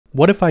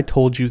What if I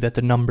told you that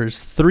the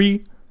numbers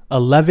 3,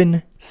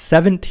 11,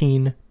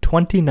 17,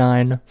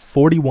 29,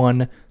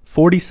 41,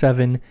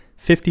 47,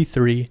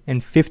 53,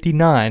 and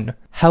 59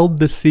 held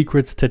the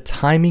secrets to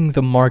timing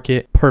the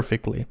market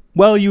perfectly?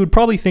 Well, you would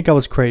probably think I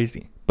was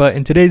crazy. But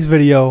in today's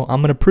video,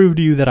 I'm going to prove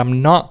to you that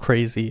I'm not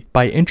crazy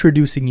by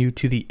introducing you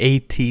to the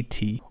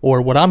ATT,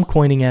 or what I'm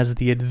coining as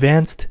the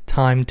Advanced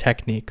Time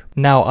Technique.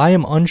 Now, I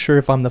am unsure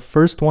if I'm the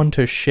first one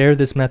to share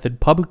this method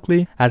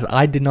publicly, as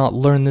I did not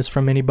learn this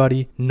from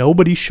anybody.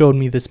 Nobody showed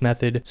me this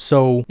method.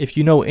 So if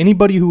you know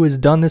anybody who has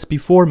done this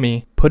before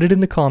me, put it in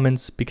the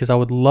comments, because I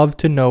would love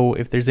to know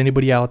if there's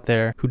anybody out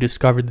there who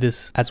discovered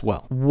this as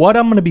well. What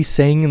I'm going to be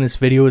saying in this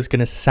video is going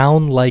to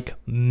sound like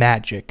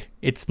magic.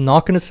 It's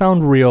not going to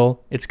sound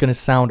real. It's going to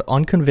sound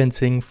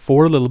unconvincing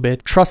for a little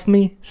bit. Trust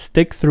me,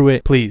 stick through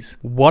it, please.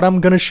 What I'm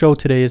going to show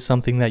today is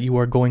something that you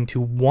are going to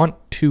want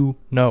to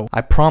know.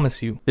 I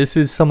promise you. This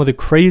is some of the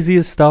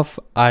craziest stuff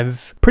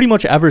I've pretty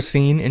much ever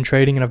seen in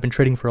trading, and I've been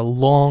trading for a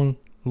long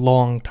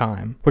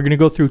time. We're going to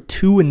go through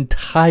 2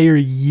 entire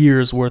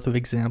years worth of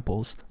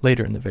examples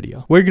later in the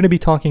video. We're going to be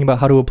talking about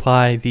how to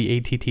apply the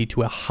ATT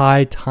to a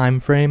high time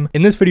frame.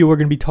 In this video, we're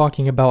going to be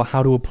talking about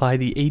how to apply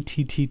the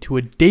ATT to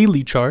a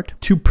daily chart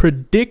to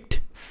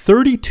predict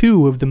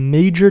 32 of the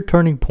major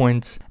turning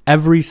points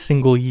every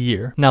single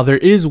year. Now, there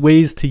is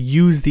ways to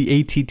use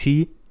the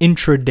ATT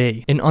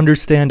intraday and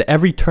understand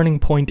every turning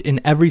point in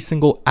every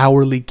single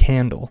hourly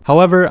candle.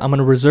 However, I'm going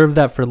to reserve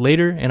that for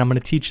later, and I'm going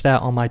to teach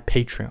that on my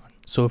Patreon.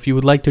 So if you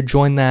would like to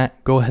join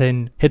that, go ahead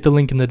and hit the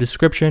link in the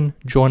description,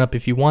 join up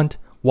if you want.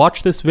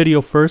 Watch this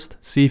video first,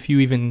 see if you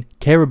even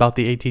care about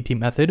the ATT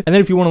method. And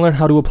then if you want to learn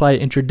how to apply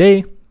it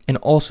intraday and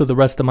also the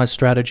rest of my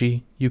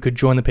strategy, you could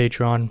join the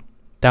Patreon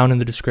down in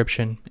the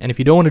description. And if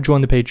you don't want to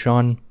join the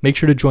Patreon, make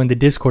sure to join the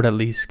Discord at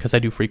least, because I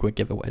do frequent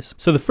giveaways.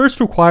 So the first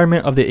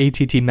requirement of the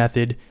ATT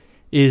method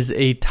is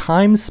a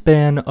time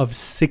span of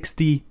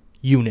 60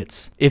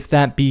 units, if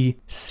that be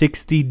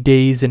 60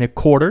 days in a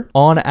quarter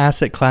on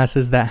asset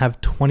classes that have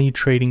 20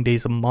 trading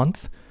days a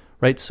month,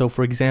 right? So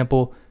for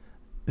example,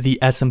 the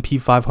S&P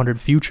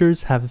 500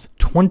 futures have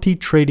 20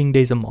 trading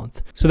days a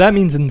month. So that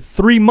means in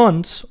 3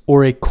 months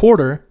or a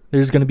quarter,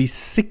 there's going to be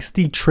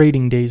 60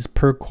 trading days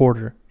per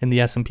quarter in the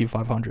S&P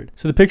 500.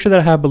 So the picture that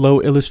I have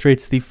below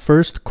illustrates the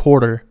first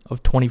quarter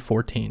of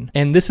 2014.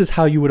 And this is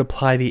how you would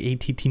apply the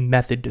ATT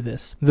method to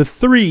this. The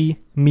 3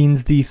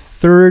 means the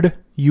third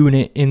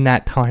unit in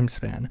that time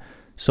span.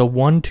 So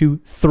 1, 2,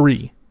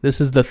 3.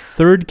 This is the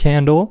third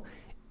candle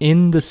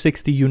in the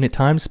 60 unit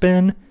time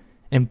span,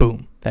 and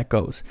boom, that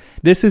goes.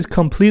 This is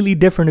completely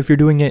different if you're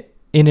doing it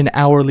in an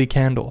hourly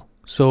candle.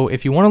 So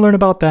if you want to learn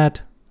about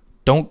that,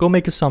 don't go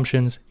make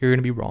assumptions. You're going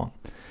to be wrong.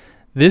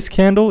 This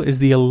candle is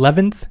the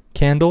 11th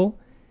candle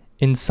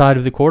inside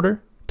of the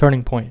quarter,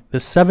 turning point. The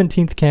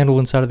 17th candle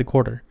inside of the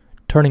quarter,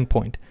 turning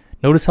point.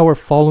 Notice how we're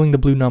following the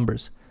blue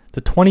numbers.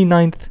 The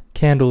 29th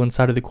candle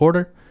inside of the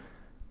quarter,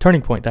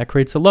 turning point, that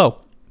creates a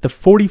low. The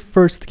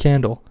 41st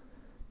candle,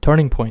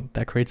 turning point,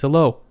 that creates a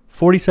low.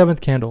 47th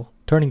candle,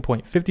 turning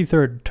point.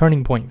 53rd,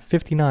 turning point.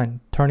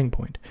 59, turning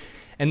point.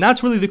 And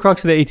that's really the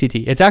crux of the ATT.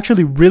 It's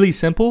actually really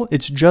simple.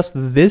 It's just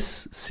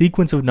this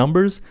sequence of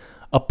numbers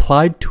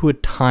applied to a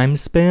time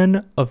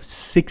span of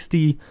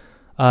 60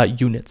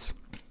 units.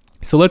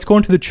 So let's go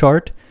into the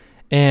chart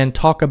and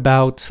talk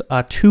about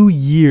 2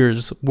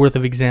 years worth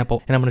of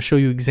example. And I'm going to show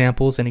you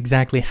examples and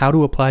exactly how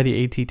to apply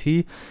the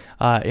ATT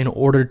in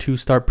order to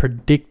start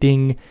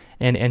predicting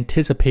and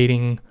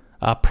anticipating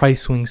price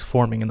swings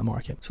forming in the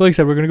market. So like I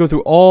said, we're going to go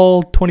through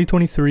all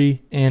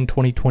 2023 and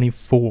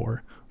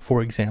 2024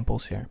 for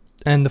examples here.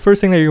 And the first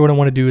thing that you're going to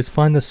want to do is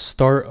find the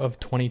start of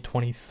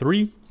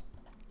 2023.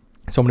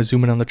 So I'm going to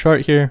zoom in on the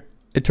chart here.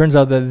 It turns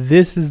out that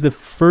this is the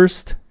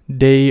first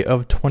day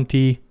of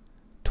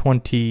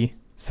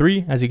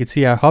 2023. As you can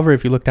see, I hover.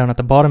 If you look down at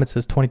the bottom, it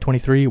says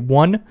 2023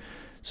 1.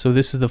 So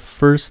this is the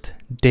first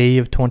day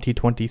of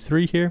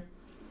 2023 here.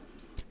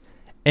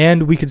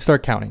 And we can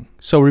start counting.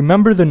 So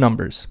remember the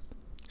numbers.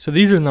 So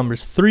these are the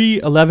numbers: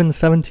 3, 11,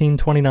 17,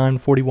 29,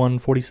 41,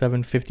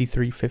 47,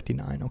 53,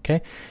 59,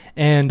 okay?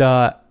 And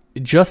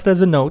just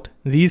as a note,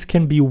 these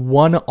can be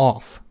one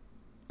off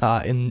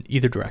in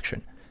either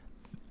direction.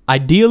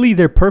 Ideally,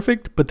 they're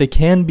perfect, but they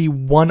can be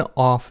one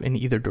off in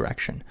either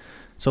direction.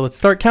 So let's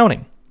start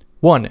counting.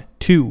 1,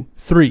 2,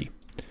 3.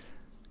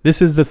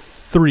 This is the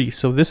 3.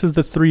 So this is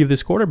the 3 of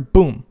this quarter.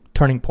 Boom,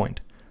 turning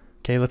point.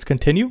 Okay, let's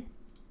continue.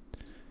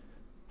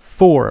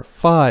 4,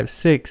 5,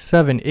 6,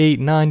 7, 8,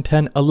 9,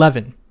 10,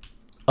 11.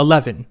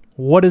 11.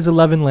 What does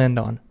 11 land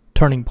on?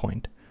 Turning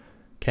point.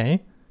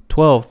 Okay.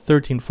 12,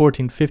 13,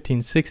 14,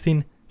 15,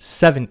 16,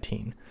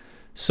 17.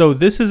 So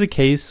this is a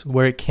case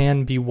where it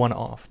can be one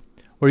off.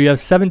 Where you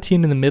have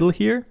 17 in the middle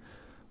here,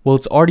 well,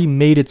 it's already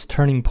made its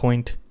turning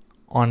point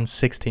on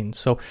 16.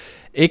 So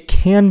it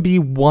can be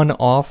one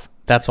off.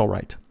 That's all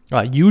right.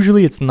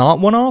 Usually it's not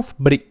one off,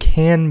 but it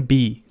can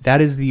be. That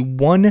is the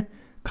one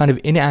kind of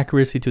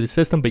inaccuracy to the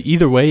system. But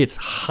either way, it's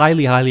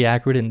highly, highly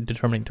accurate in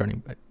determining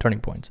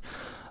turning points.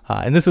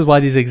 And this is why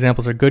these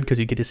examples are good, because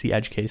you get to see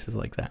edge cases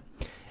like that.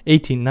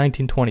 18,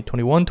 19, 20,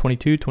 21,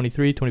 22,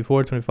 23,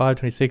 24, 25,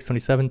 26,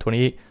 27,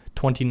 28,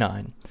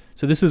 29.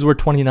 So this is where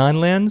 29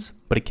 lands,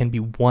 but it can be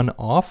one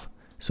off.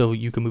 So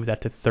you can move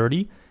that to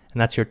 30,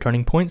 and that's your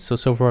turning point. So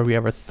far we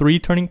have our 3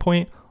 turning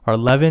point, our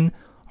 11,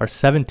 our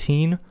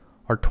 17,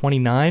 our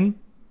 29.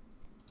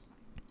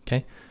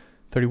 Okay,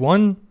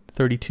 31,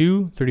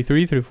 32,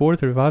 33, 34,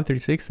 35,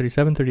 36,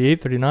 37,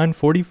 38, 39,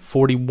 40,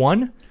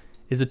 41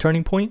 is a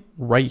turning point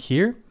right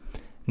here.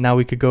 Now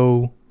we could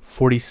go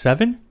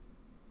 47,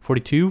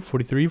 42,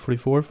 43,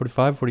 44,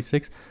 45,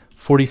 46.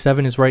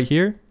 47 is right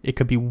here. It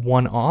could be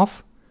one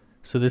off.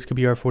 So this could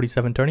be our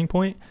 47 turning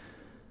point.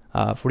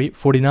 48,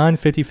 49,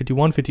 50,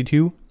 51,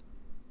 52.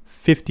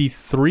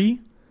 53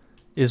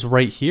 is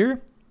right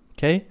here.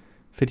 Okay.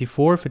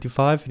 54,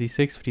 55,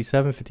 56,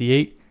 57,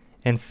 58,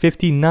 and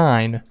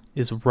 59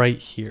 is right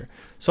here.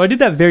 So I did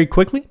that very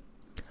quickly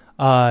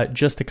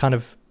just to kind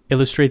of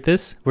illustrate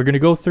this. We're going to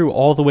go through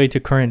all the way to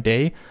current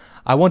day.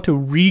 I want to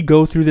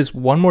re-go through this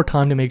one more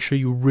time to make sure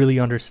you really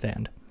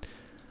understand.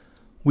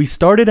 We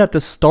started at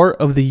the start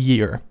of the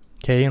year,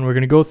 okay, and we're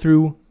going to go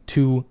through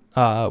to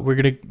we're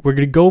going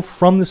to go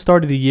from the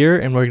start of the year,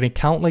 and we're going to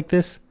count like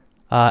this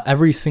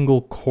every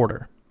single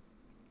quarter.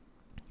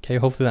 Okay,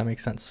 hopefully that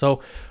makes sense.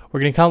 So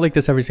we're going to count like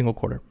this every single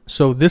quarter.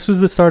 So this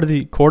was the start of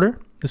the quarter.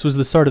 This was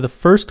the start of the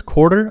first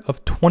quarter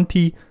of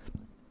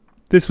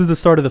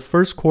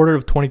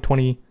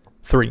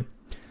 2023.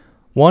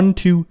 1,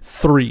 2,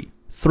 3.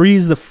 3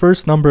 is the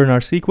first number in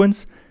our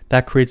sequence.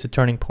 That creates a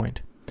turning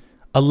point.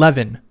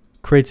 11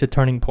 creates a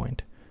turning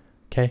point.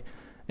 Okay.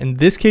 In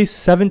this case,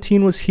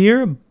 17 was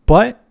here,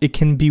 but it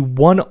can be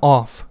one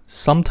off.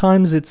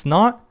 Sometimes it's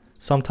not.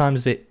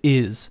 Sometimes it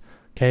is.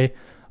 Okay.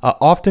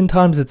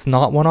 Oftentimes it's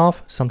not one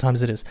off.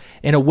 Sometimes it is.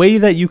 In a way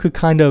that you could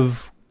kind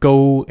of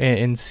go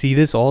and see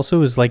this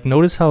also is like,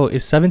 notice how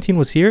if 17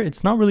 was here,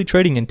 it's not really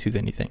trading into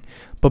anything.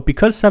 But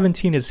because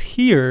 17 is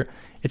here,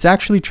 it's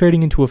actually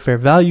trading into a fair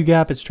value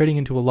gap. It's trading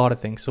into a lot of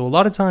things. So a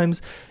lot of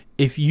times,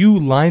 if you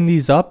line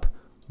these up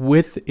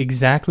with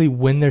exactly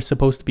when they're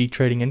supposed to be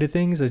trading into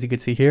things, as you can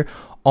see here,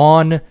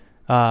 on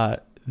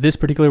this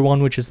particular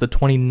one, which is the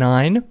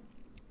 29,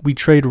 we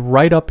trade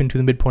right up into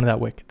the midpoint of that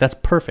wick. That's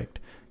perfect.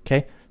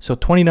 Okay, so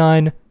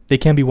 29, they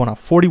can be one off.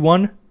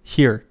 41,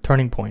 here,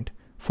 turning point.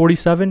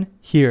 47,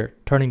 here,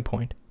 turning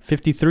point.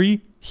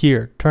 53,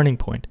 here, turning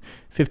point.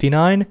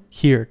 59,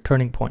 here,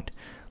 turning point.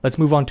 Let's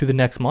move on to the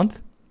next month.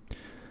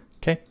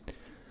 Okay.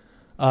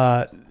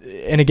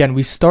 And again,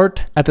 we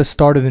start at the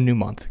start of the new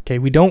month. Okay.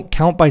 We don't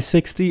count by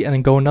 60 and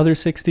then go another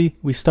 60.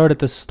 We start at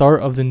the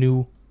start of the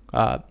new.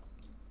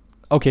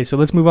 Okay. So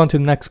let's move on to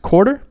the next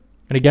quarter.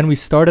 And again, we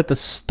start at the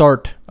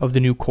start of the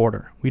new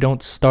quarter. We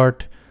don't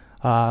start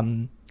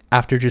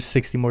after just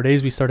 60 more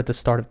days. We start at the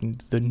start of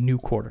the new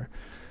quarter.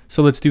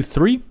 So let's do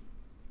 3.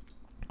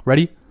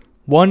 Ready?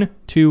 1,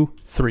 2,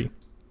 3.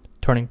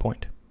 Turning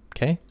point.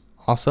 Okay.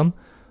 Awesome.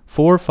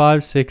 4,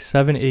 5, 6,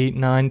 7, 8,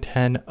 9,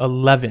 10,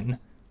 11.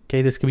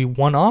 Okay, this could be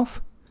one off.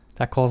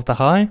 That calls the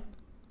high.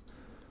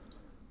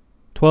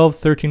 12,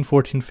 13,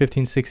 14,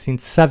 15, 16,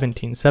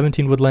 17.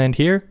 17 would land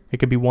here. It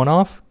could be one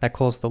off. That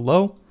calls the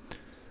low.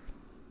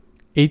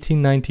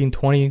 18, 19,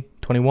 20,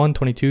 21,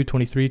 22,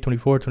 23,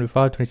 24,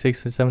 25,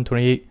 26, 27,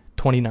 28,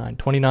 29.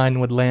 29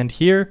 would land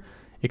here.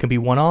 It can be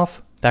one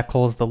off. That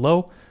calls the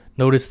low.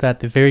 Notice that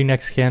the very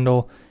next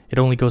candle, it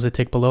only goes a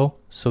tick below.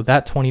 So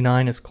that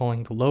 29 is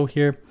calling the low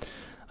here.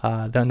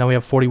 Now we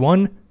have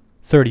 41,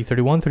 30,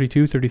 31,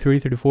 32, 33,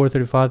 34,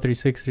 35,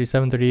 36,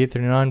 37, 38,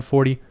 39,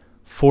 40,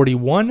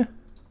 41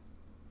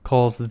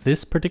 calls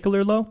this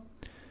particular low.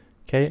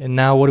 Okay, and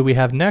now what do we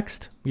have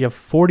next? We have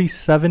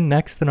 47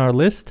 next in our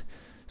list.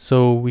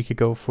 So we could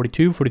go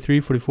 42, 43,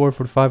 44,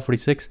 45,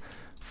 46.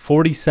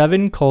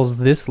 47 calls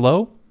this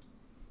low.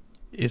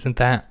 Isn't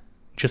that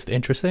just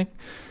interesting?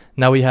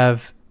 Now we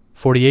have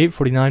 48,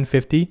 49,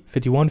 50,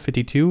 51,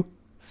 52.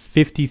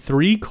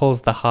 53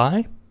 calls the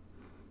high.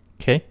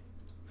 Okay.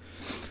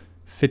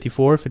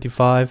 54,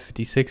 55,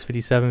 56,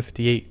 57,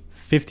 58,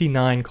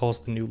 59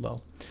 calls the new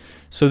low.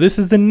 So this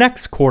is the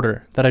next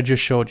quarter that I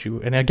just showed you.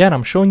 And again,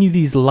 I'm showing you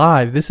these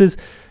live. This is,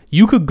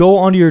 you could go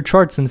onto your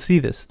charts and see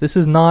this. This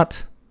is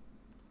not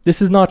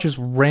just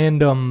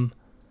random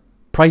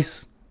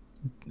price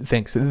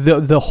things.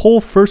 The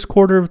whole first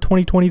quarter of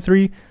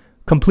 2023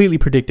 completely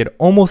predicted.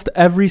 Almost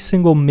every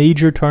single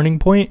major turning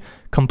point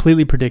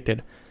completely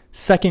predicted.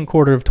 Second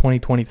quarter of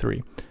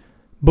 2023.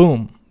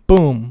 Boom,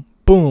 boom,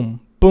 boom,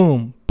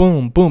 boom,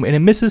 boom, boom. And it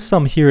misses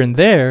some here and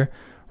there,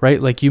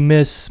 right? Like you're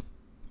missing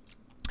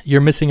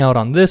out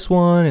on this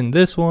one and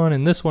this one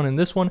and this one and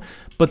this one.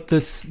 But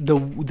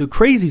the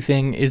crazy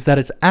thing is that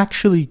it's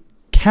actually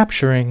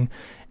capturing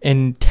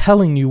and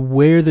telling you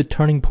where the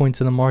turning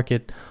points in the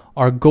market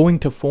are going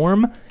to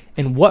form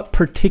and what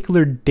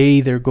particular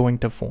day they're going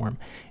to form.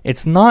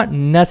 It's not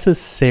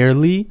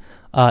necessarily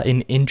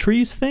an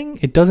entries thing.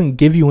 It doesn't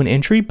give you an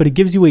entry, but it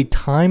gives you a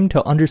time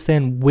to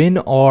understand when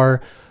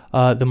are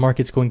the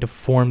market's going to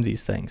form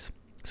these things.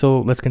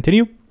 So let's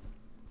continue.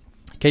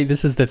 Okay,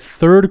 this is the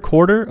third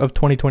quarter of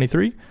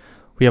 2023.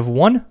 We have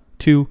 1,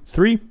 2,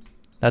 3.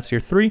 That's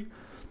your 3.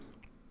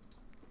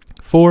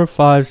 4,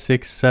 5,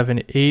 6,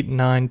 7, 8,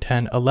 9,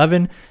 10,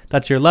 11.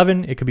 That's your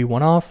 11. It could be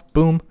one off.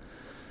 Boom.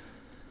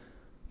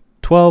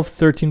 12,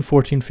 13,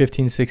 14,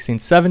 15, 16,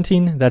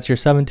 17. That's your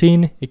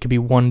 17. It could be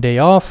one day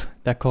off.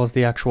 That calls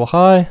the actual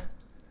high,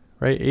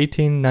 right?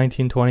 18,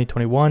 19, 20,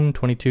 21,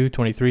 22,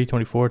 23,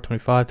 24,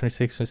 25,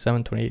 26,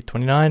 27, 28,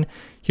 29.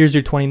 Here's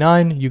your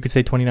 29. You could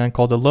say 29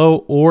 called the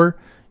low, or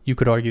you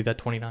could argue that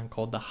 29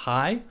 called the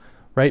high,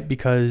 right?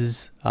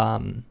 Because,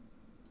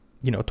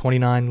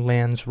 29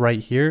 lands right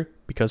here,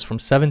 because from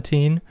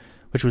 17,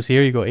 which was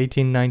here, you go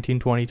 18, 19,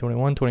 20,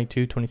 21,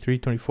 22, 23,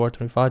 24,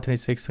 25,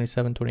 26,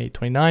 27, 28,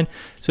 29.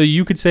 So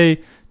you could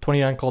say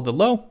 29 called the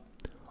low,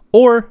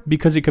 or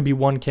because it could be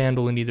one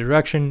candle in either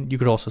direction, you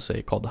could also say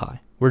it called the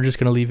high. We're just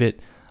going to leave it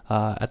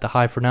at the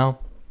high for now.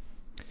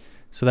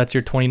 So that's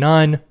your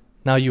 29.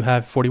 Now you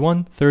have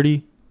 41,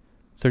 30,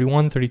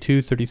 31,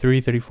 32,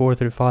 33, 34,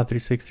 35,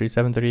 36,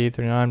 37, 38,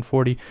 39,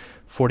 40,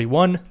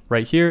 41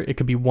 right here. It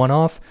could be one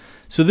off.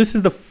 So this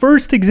is the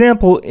first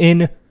example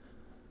in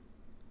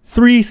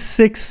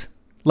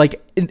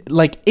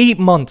 8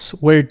 months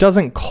where it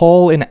doesn't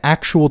call an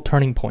actual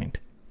turning point.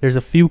 There's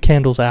a few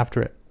candles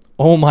after it.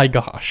 Oh my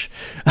gosh.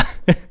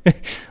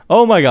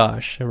 Oh my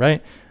gosh,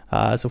 right?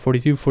 So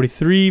 42,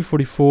 43,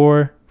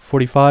 44,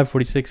 45,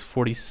 46,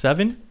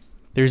 47.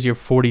 There's your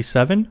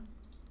 47,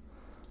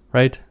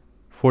 right?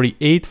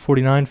 48,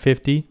 49,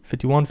 50,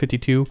 51,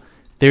 52.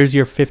 There's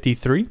your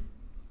 53,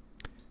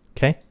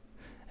 okay?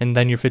 And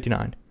then your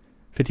 59.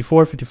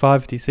 54,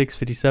 55, 56,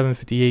 57,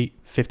 58,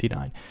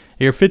 59.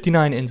 Your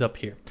 59 ends up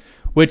here,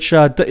 which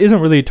isn't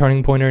really a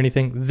turning point or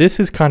anything. This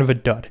is kind of a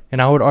dud, and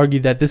I would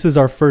argue that this is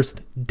our first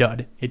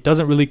dud. It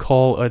doesn't really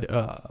call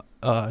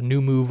a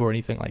new move or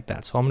anything like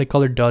that. So I'm going to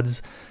color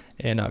duds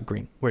in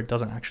green, where it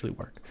doesn't actually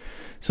work.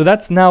 So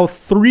that's now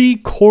 3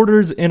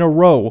 quarters in a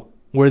row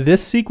where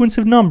this sequence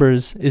of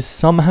numbers is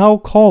somehow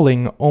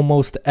calling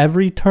almost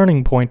every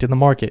turning point in the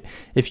market.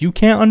 If you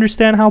can't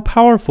understand how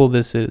powerful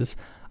this is,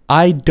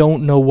 I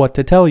don't know what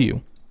to tell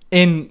you.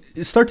 And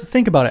start to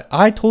think about it.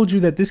 I told you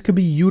that this could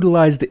be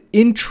utilized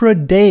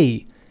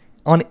intraday,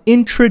 on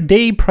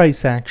intraday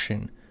price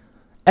action.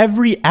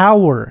 Every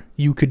hour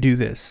you could do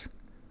this.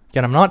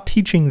 Again, I'm not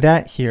teaching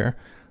that here,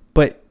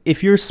 but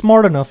if you're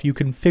smart enough, you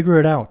can figure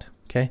it out,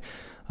 okay?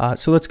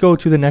 So let's go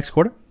to the next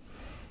quarter.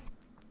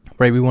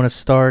 Right, we want to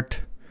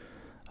start,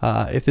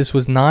 if this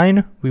was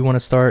 9, we want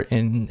to start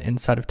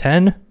inside of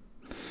 10,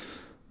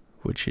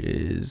 which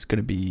is going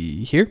to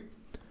be here.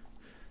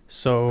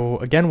 So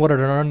again, what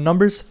are our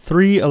numbers?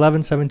 3,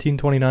 11, 17,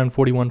 29,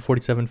 41,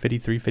 47,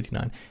 53,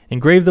 59.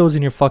 Engrave those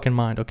in your fucking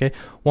mind, okay?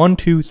 1,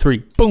 2, 3.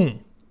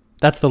 Boom.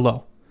 That's the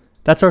low.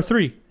 That's our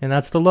 3, and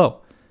that's the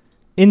low.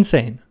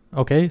 Insane,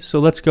 okay? So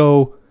let's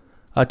go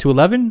to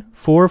 11,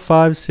 4,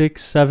 5,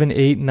 6, 7,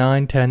 8,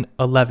 9, 10,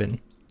 11,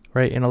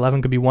 right? And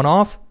 11 could be one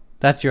off.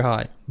 That's your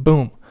high.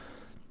 Boom.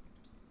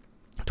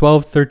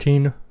 12,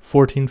 13,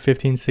 14,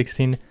 15,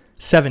 16,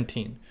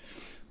 17.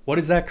 What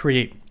does that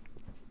create?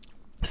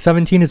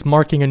 17 is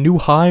marking a new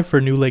high for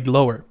a new leg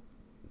lower.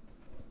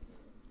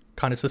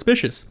 Kind of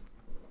suspicious.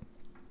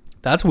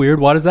 That's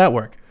weird. Why does that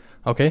work?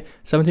 Okay,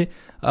 17.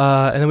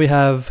 And then we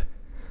have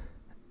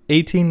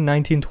 18,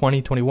 19,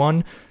 20,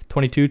 21,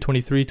 22,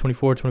 23,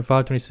 24,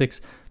 25,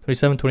 26,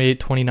 27, 28,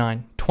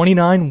 29.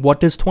 29, what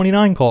does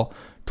 29 call?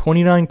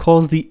 29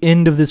 calls the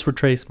end of this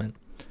retracement.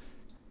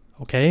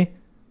 Okay,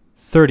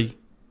 30,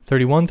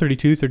 31,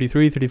 32,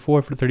 33,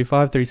 34,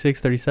 35, 36,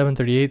 37,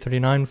 38,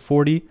 39,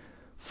 40,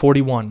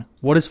 41.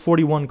 What does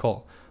 41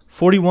 call?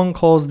 41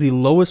 calls the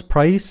lowest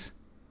price.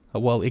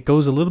 Well, it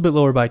goes a little bit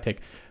lower by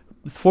tick.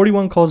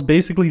 41 calls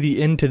basically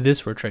the end to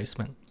this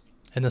retracement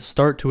and the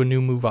start to a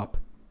new move up.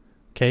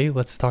 Okay,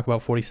 let's talk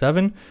about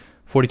 47,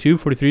 42,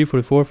 43,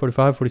 44,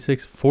 45,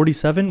 46,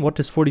 47. What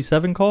does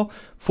 47 call?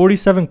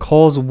 47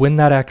 calls when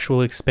that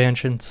actual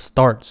expansion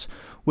starts,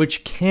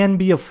 which can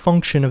be a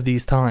function of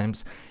these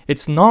times.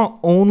 It's not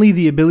only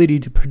the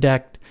ability to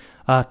predict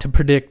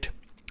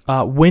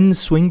when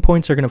swing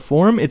points are going to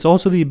form, it's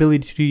also the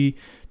ability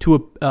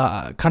to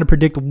kind of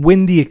predict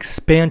when the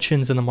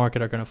expansions in the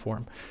market are going to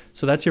form.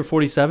 So that's your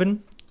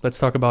 47. Let's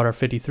talk about our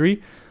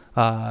 53,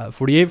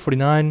 48,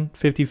 49,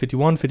 50,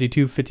 51,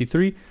 52,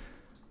 53.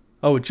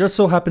 Oh, it just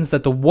so happens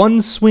that the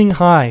one swing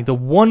high, the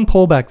one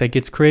pullback that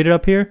gets created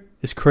up here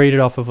is created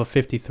off of a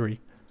 53.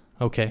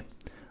 Okay.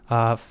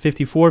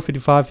 54,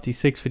 55,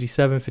 56,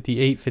 57,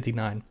 58,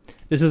 59.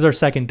 This is our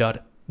second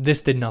dud.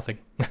 This did nothing.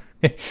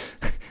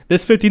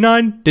 This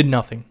 59 did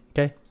nothing.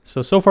 Okay.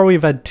 So far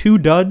we've had 2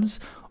 duds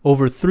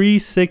over 3,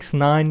 6,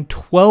 9,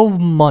 12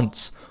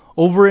 months.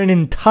 Over an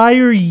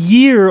entire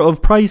year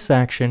of price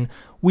action,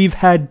 we've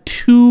had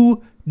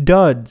 2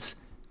 duds.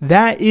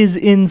 That is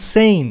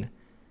insane.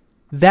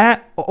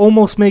 That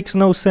almost makes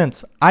no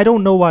sense. I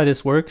don't know why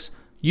this works.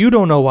 You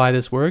don't know why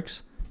this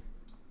works.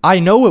 I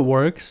know it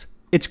works.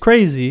 It's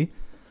crazy.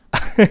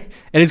 And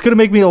it's going to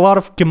make me a lot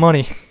of fucking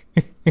money.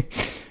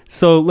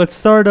 So let's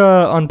start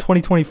on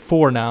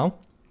 2024 now.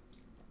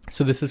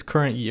 So this is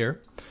current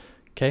year.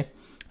 Okay.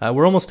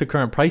 We're almost to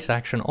current price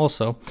action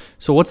also.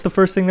 So what's the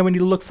first thing that we need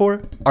to look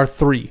for? Our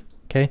 3.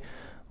 Okay.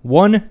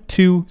 1,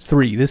 2,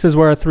 3. This is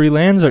where our 3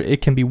 lands, or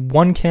it can be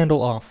 1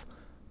 candle off.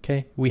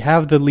 Okay, we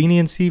have the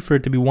leniency for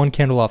it to be 1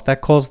 candle off.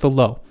 That calls the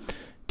low.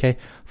 Okay,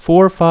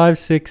 4, 5,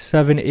 6,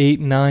 7, 8,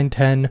 9,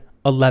 10,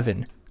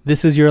 11.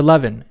 This is your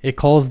 11. It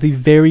calls the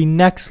very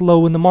next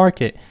low in the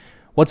market.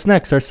 What's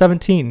next? Our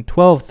 17,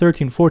 12,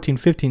 13, 14,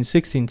 15,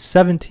 16,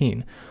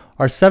 17.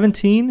 Our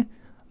 17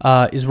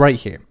 is right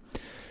here.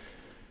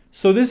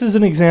 So this is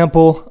an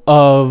example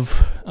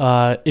of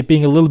it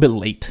being a little bit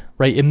late,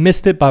 right? It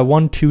missed it by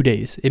 1-2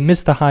 days. It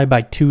missed the high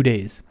by 2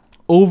 days.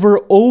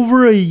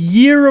 Over a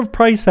year of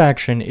price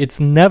action, it's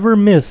never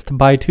missed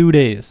by 2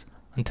 days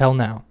until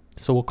now.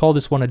 So we'll call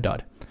this one a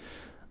dud.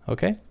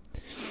 Okay?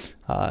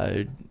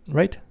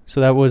 Right? So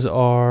that was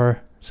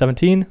our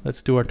 17.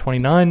 Let's do our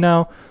 29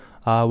 now,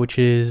 which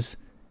is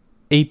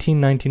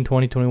 18, 19,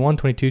 20, 21,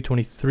 22,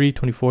 23,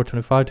 24,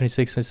 25,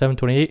 26, 27,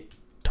 28.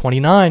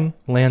 29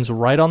 lands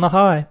right on the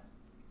high.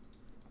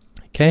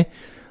 Okay.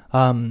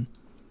 Now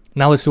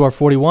let's do our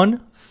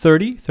 41,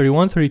 30,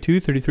 31, 32,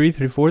 33,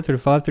 34,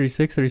 35,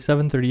 36,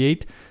 37,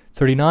 38,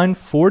 39,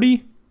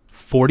 40,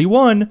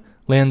 41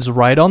 lands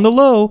right on the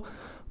low.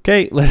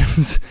 Okay,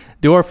 let's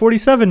do our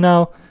 47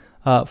 now.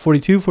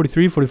 42,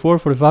 43, 44,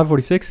 45,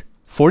 46,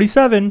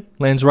 47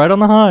 lands right on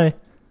the high.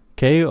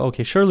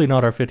 Okay, surely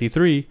not our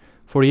 53.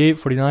 48,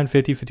 49,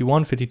 50,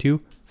 51,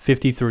 52,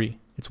 53.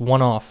 It's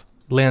one off.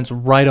 Lands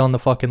right on the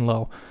fucking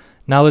low.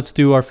 Now let's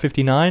do our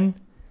 59,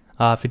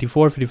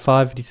 54,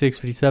 55, 56,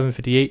 57,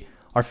 58.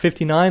 Our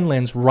 59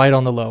 lands right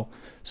on the low.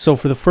 So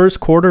for the first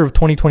quarter of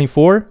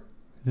 2024,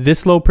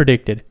 this low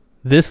predicted,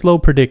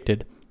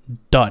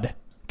 dud.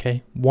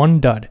 Okay, one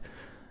dud.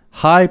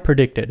 High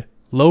predicted,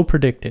 low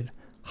predicted,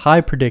 high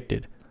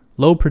predicted,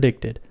 low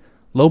predicted,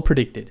 low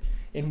predicted.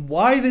 And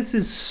why this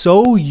is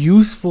so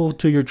useful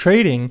to your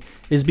trading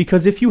is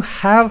because if you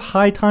have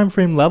high time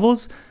frame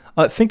levels,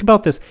 think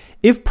about this.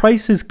 If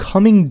price is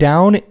coming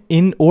down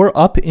in or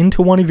up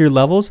into one of your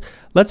levels,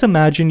 let's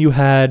imagine you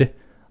had,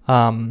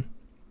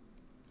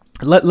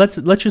 let's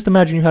just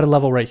imagine you had a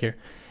level right here,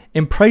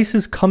 and price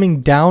is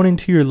coming down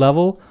into your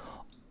level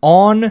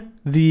on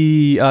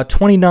the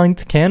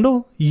 29th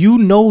candle. You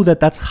know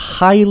that that's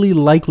highly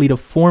likely to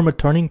form a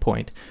turning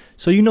point.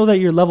 So you know that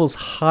your level is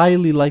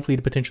highly likely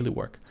to potentially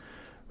work.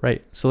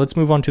 Right, so let's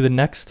move on to the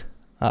next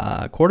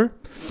quarter.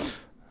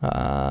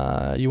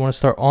 You want to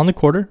start on the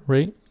quarter,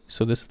 right?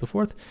 So this is the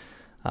 4th.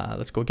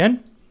 Let's go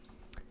again.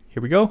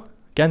 Here we go.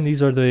 Again,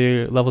 these are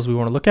the levels we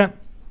want to look at.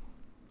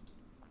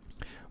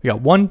 We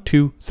got 1,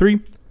 2, 3.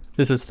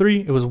 This is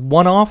 3. It was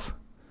 1 off.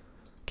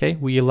 Okay,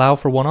 we allow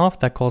for 1 off.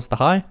 That calls the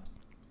high.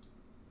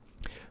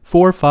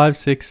 4, 5,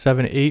 6,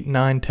 7, 8,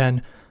 9,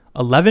 10,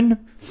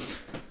 11.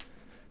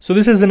 So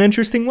this is an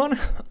interesting one.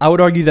 I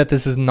would argue that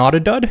this is not a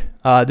dud.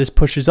 This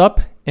pushes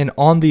up, and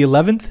on the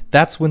 11th,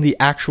 that's when the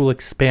actual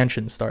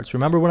expansion starts.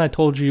 Remember when I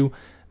told you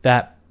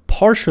that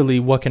partially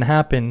what can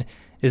happen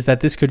is that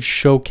this could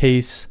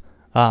showcase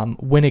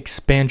when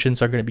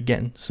expansions are going to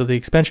begin. So the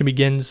expansion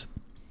begins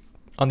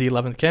on the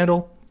 11th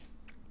candle.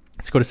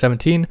 Let's go to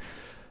 17,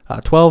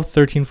 12,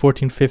 13,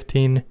 14,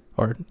 15,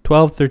 or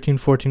 12, 13,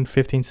 14,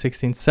 15,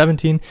 16,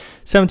 17.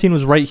 17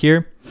 was right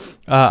here.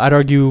 I'd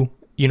argue,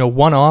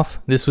 1 off.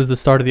 This was the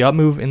start of the up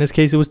move. In this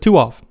case, it was 2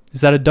 off. Is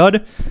that a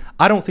dud?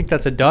 I don't think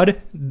that's a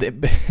dud.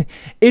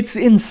 It's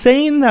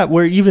insane that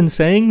we're even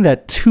saying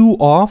that 2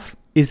 off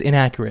is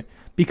inaccurate,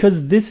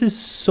 because this is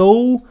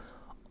so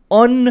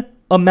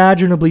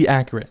unimaginably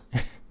accurate.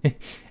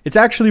 It's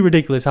actually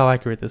ridiculous how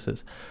accurate this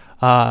is.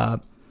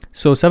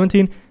 So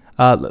 17,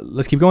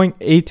 let's keep going.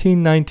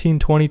 18, 19,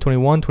 20,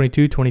 21,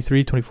 22,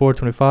 23, 24,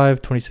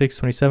 25, 26,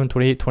 27,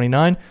 28,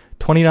 29.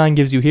 29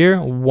 gives you here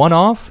 1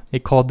 off.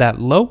 It called that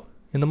low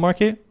in the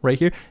market right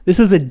here. This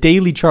is a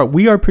daily chart.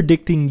 We are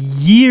predicting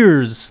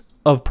years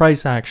of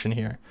price action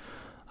here.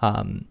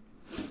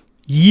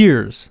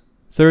 Years.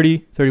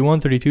 30, 31,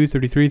 32,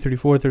 33,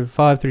 34,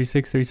 35,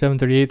 36, 37,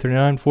 38,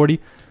 39, 40.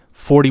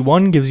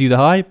 41 gives you the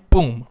high.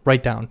 Boom.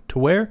 Right down to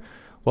where?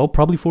 Well,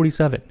 probably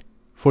 47.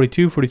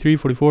 42, 43,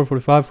 44,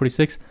 45,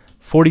 46.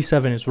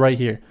 47 is right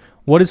here.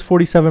 What does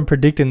 47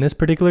 predict in this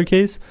particular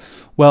case?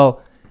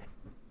 Well,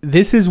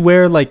 this is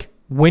where,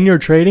 when you're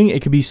trading,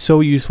 it could be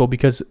so useful,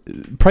 because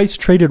price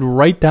traded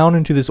right down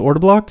into this order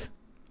block.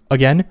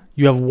 Again,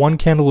 you have 1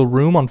 candle of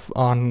room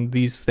on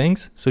these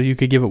things, so you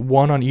could give it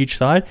 1 on each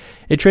side.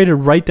 It traded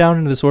right down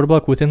into this order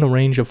block within the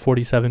range of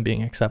 47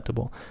 being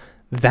acceptable.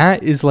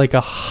 That is like a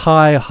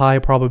high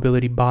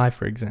probability buy,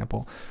 for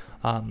example.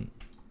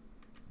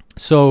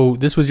 So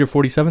this was your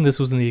 47. This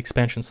was when the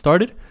expansion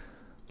started.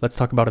 Let's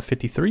talk about a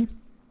 53.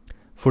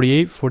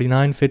 48,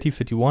 49, 50,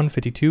 51,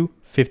 52.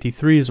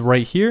 53 is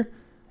right here.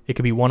 It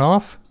could be 1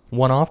 off.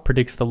 1 off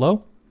predicts the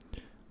low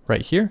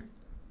right here.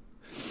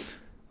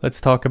 Let's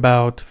talk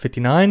about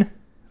 59,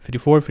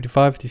 54,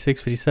 55,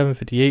 56, 57,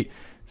 58.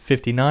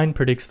 59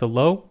 predicts the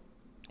low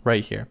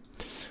right here.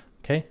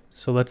 Okay,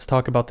 so let's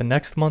talk about the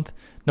next month.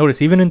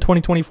 Notice, even in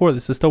 2024,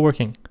 this is still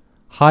working.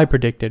 High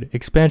predicted,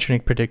 expansion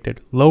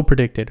predicted, low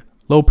predicted,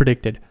 low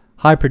predicted,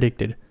 high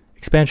predicted,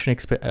 expansion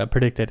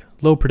predicted,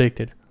 low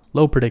predicted,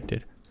 low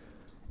predicted.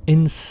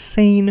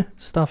 Insane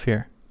stuff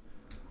here.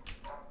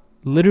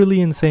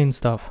 Literally insane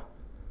stuff.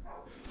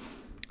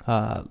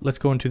 Let's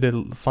go into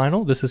the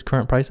final. This is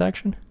current price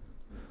action.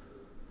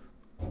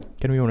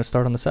 We want to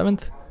start on the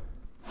 7th.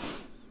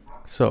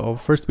 So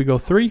first we go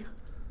 3.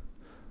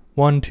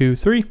 1, 2,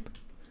 3.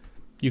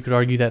 You could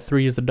argue that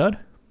 3 is the dud.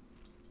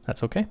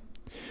 That's okay.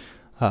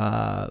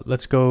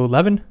 Let's go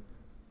 11.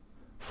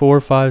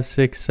 4, 5,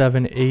 6,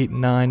 7, 8,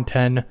 9,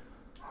 10.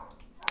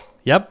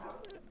 Yep.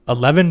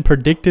 11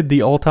 predicted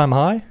the all-time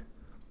high.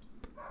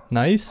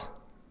 Nice.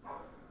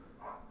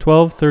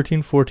 12,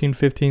 13, 14,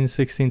 15,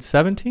 16,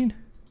 17.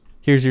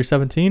 Here's your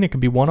 17. It could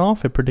be one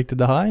off. It predicted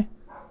the high.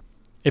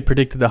 It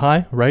predicted the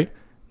high, right?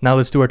 Now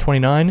let's do our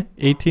 29,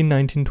 18,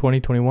 19,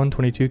 20, 21,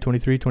 22,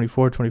 23,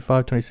 24,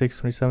 25, 26,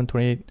 27,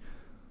 28.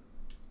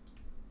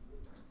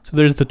 So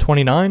there's the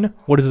 29.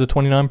 What does the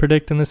 29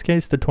 predict in this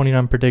case? The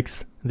 29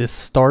 predicts the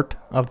start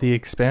of the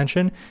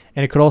expansion,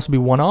 and it could also be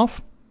one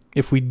off.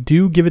 If we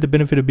do give it the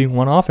benefit of being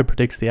one off, it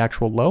predicts the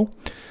actual low.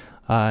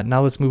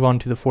 Now let's move on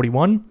to the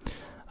 41.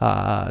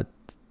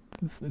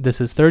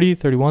 This is 30,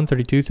 31,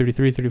 32,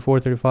 33, 34,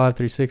 35,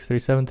 36,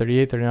 37,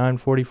 38, 39,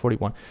 40,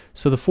 41.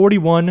 So the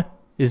 41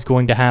 is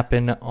going to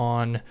happen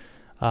on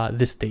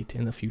this date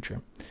in the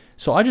future.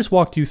 So I just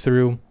walked you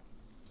through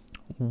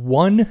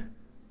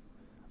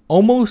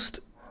almost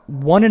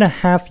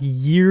 1.5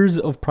 years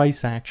of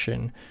price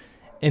action.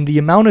 And the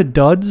amount of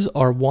duds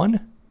are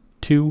 1,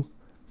 2,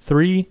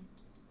 3,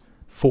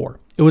 4.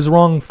 It was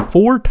wrong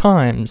 4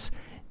 times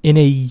in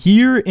 1.5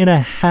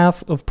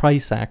 years of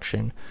price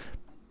action,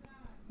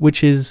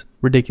 which is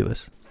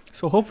ridiculous.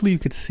 So hopefully you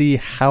could see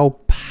how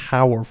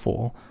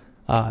powerful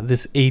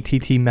this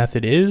ATT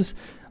method is.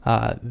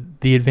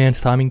 The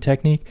advanced timing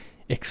technique,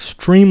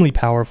 extremely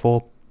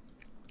powerful,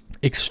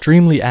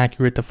 extremely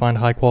accurate to find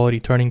high quality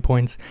turning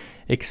points,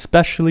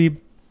 especially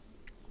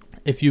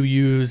if you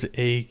use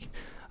a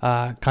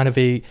kind of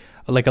a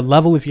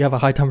level. If you have a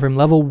high time frame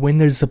level when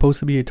there's supposed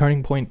to be a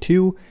turning point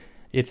too,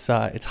 it's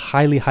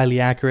highly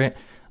accurate.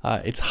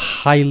 It's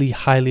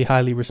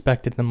highly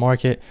respected in the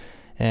market.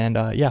 And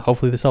yeah,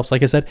 hopefully this helps.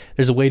 Like I said,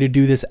 there's a way to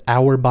do this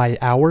hour by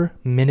hour,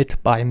 minute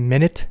by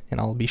minute, and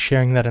I'll be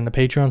sharing that in the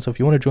Patreon. So if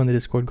you want to join the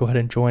Discord, go ahead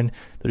and join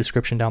the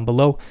description down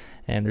below.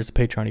 And there's a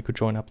Patreon you could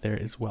join up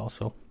there as well.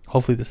 So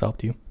hopefully this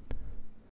helped you.